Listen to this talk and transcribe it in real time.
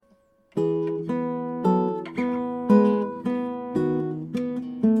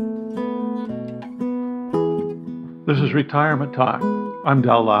is Retirement Talk. I'm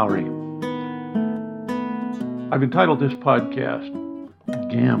Del Lowry. I've entitled this podcast,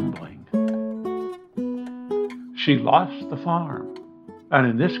 Gambling. She lost the farm. And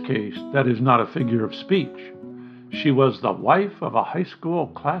in this case, that is not a figure of speech. She was the wife of a high school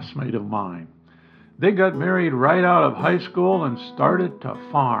classmate of mine. They got married right out of high school and started to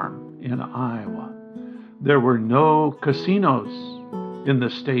farm in Iowa. There were no casinos in the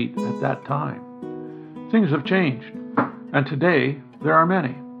state at that time. Things have changed, and today there are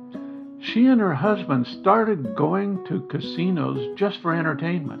many. She and her husband started going to casinos just for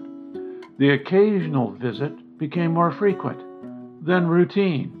entertainment. The occasional visit became more frequent, then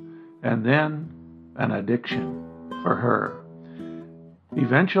routine, and then an addiction for her.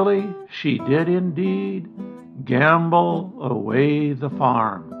 Eventually, she did indeed gamble away the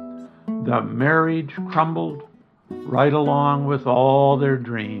farm. The marriage crumbled right along with all their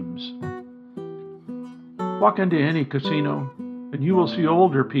dreams. Walk into any casino and you will see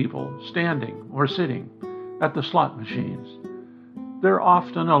older people standing or sitting at the slot machines. They're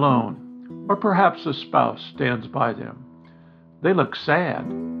often alone, or perhaps a spouse stands by them. They look sad.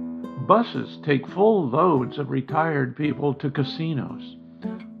 Buses take full loads of retired people to casinos.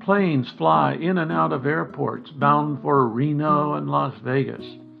 Planes fly in and out of airports bound for Reno and Las Vegas.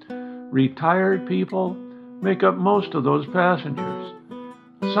 Retired people make up most of those passengers.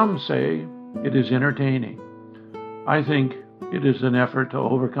 Some say it is entertaining. I think it is an effort to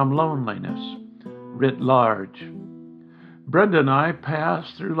overcome loneliness writ large. Brenda and I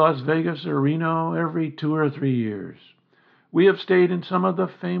pass through Las Vegas or Reno every 2 or 3 years. We have stayed in some of the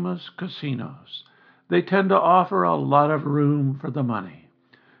famous casinos. They tend to offer a lot of room for the money.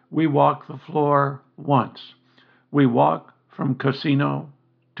 We walk the floor once. We walk from casino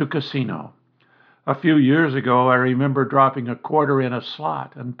to casino. A few years ago, I remember dropping a quarter in a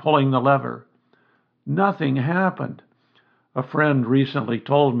slot and pulling the lever. Nothing happened. A friend recently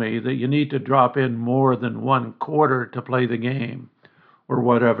told me that you need to drop in more than 1/4 to play the game, or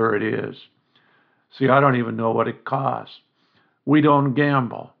whatever it is. See, I don't even know what it costs. We don't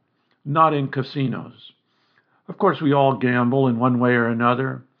gamble, not in casinos. Of course, we all gamble in one way or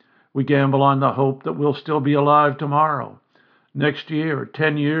another. We gamble on the hope that we'll still be alive tomorrow, next year, or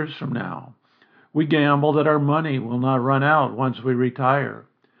 10 years from now. We gamble that our money will not run out once we retire.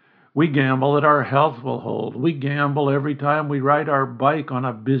 We gamble that our health will hold. We gamble every time we ride our bike on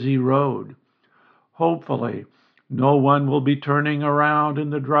a busy road. Hopefully, no one will be turning around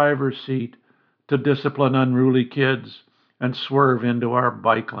in the driver's seat to discipline unruly kids and swerve into our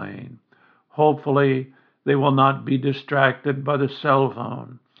bike lane. Hopefully, they will not be distracted by the cell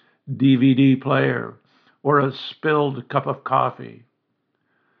phone, DVD player, or a spilled cup of coffee.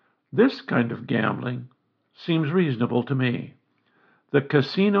 This kind of gambling seems reasonable to me. The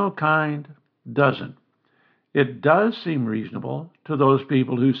casino kind doesn't. It does seem reasonable to those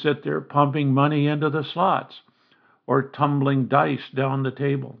people who sit there pumping money into the slots or tumbling dice down the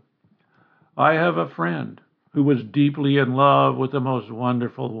table. I have a friend who was deeply in love with the most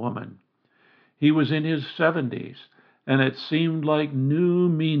wonderful woman. He was in his 70s, and it seemed like new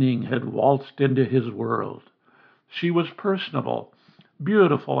meaning had waltzed into his world. She was personable,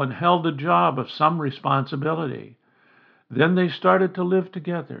 beautiful, and held a job of some responsibility. Then they started to live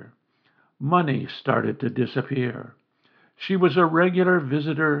together. Money started to disappear. She was a regular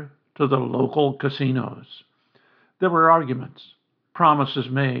visitor to the local casinos. There were arguments, promises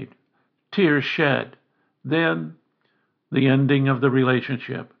made, tears shed. Then, the ending of the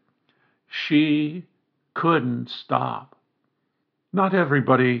relationship. She couldn't stop. Not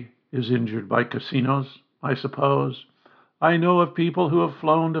everybody is injured by casinos, I suppose. I know of people who have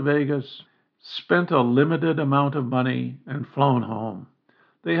flown to Vegas, spent a limited amount of money, and flown home.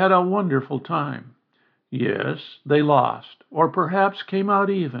 They had a wonderful time. Yes, they lost, or perhaps came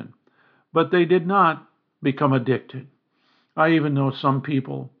out even, but they did not become addicted. I even know some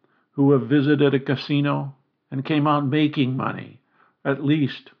people who have visited a casino and came out making money, at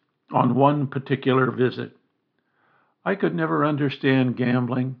least on one particular visit. I could never understand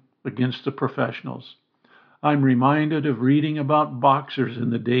gambling against the professionals. I'm reminded of reading about boxers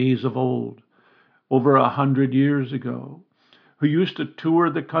in the days of old, over 100 years ago, who used to tour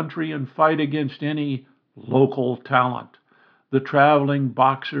the country and fight against any local talent. The traveling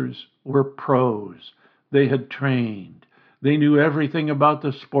boxers were pros. They had trained. They knew everything about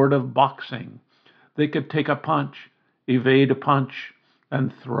the sport of boxing. They could take a punch, evade a punch,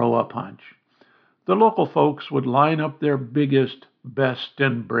 and throw a punch. The local folks would line up their biggest, best,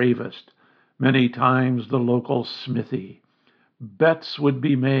 and bravest, many times the local smithy. Bets would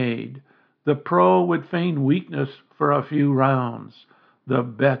be made. The pro would feign weakness for a few rounds. The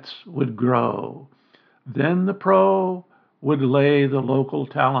bets would grow. Then the pro would lay the local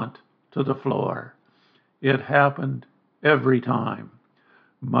talent to the floor. It happened every time.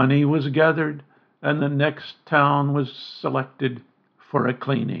 Money was gathered, and the next town was selected for a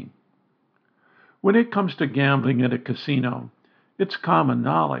cleaning. When it comes to gambling at a casino, it's common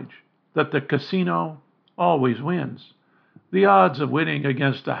knowledge that the casino always wins. The odds of winning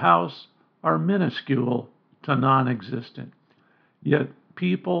against a house are minuscule to non-existent, yet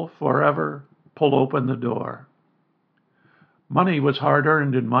people forever pull open the door. Money was hard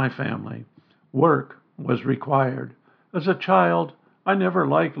earned in my family. Work was required. As a child, I never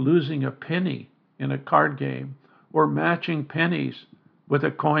liked losing a penny in a card game or matching pennies with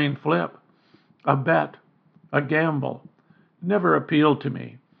a coin flip. A bet, a gamble, never appealed to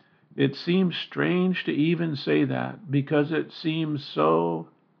me. It seems strange to even say that because it seems so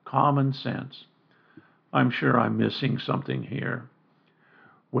common sense. I'm sure I'm missing something here.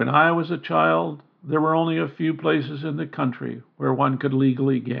 When I was a child, there were only a few places in the country where one could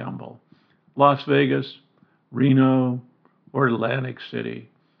legally gamble. Las Vegas, Reno, or Atlantic City.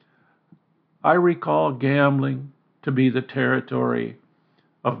 I recall gambling to be the territory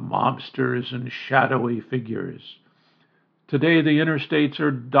of mobsters and shadowy figures. Today, the interstates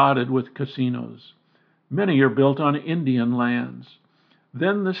are dotted with casinos. Many are built on Indian lands.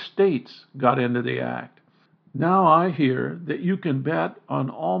 Then the states got into the act. Now I hear that you can bet on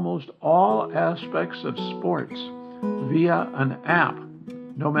almost all aspects of sports via an app,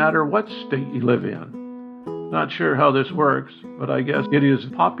 no matter what state you live in. Not sure how this works, but I guess it is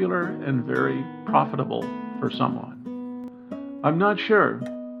popular and very profitable for someone. I'm not sure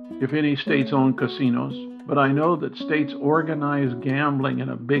if any states own casinos, but I know that states organize gambling in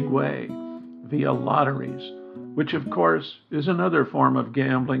a big way via lotteries, which of course is another form of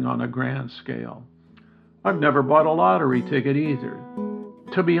gambling on a grand scale. I've never bought a lottery ticket either.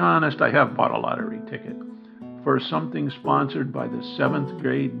 To be honest, I have bought a lottery ticket for something sponsored by the 7th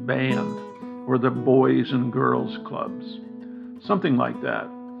grade band or the Boys and Girls Clubs. Something like that.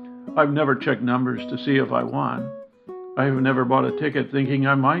 I've never checked numbers to see if I won. I have never bought a ticket thinking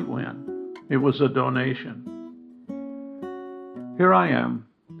I might win. It was a donation. Here I am,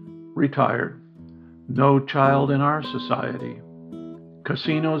 retired. No child in our society.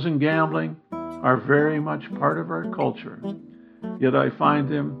 Casinos and gambling are very much part of our culture, yet I find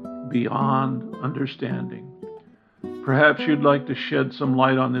them beyond understanding. Perhaps you'd like to shed some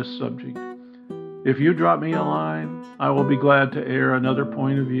light on this subject. If you drop me a line, I will be glad to air another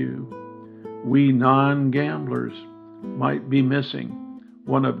point of view. We non-gamblers might be missing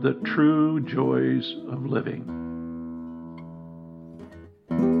one of the true joys of living.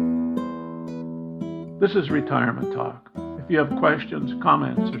 This is Retirement Talk. If you have questions,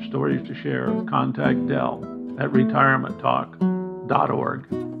 comments, or stories to share, contact Del at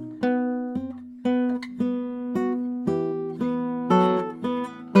retirementtalk.org.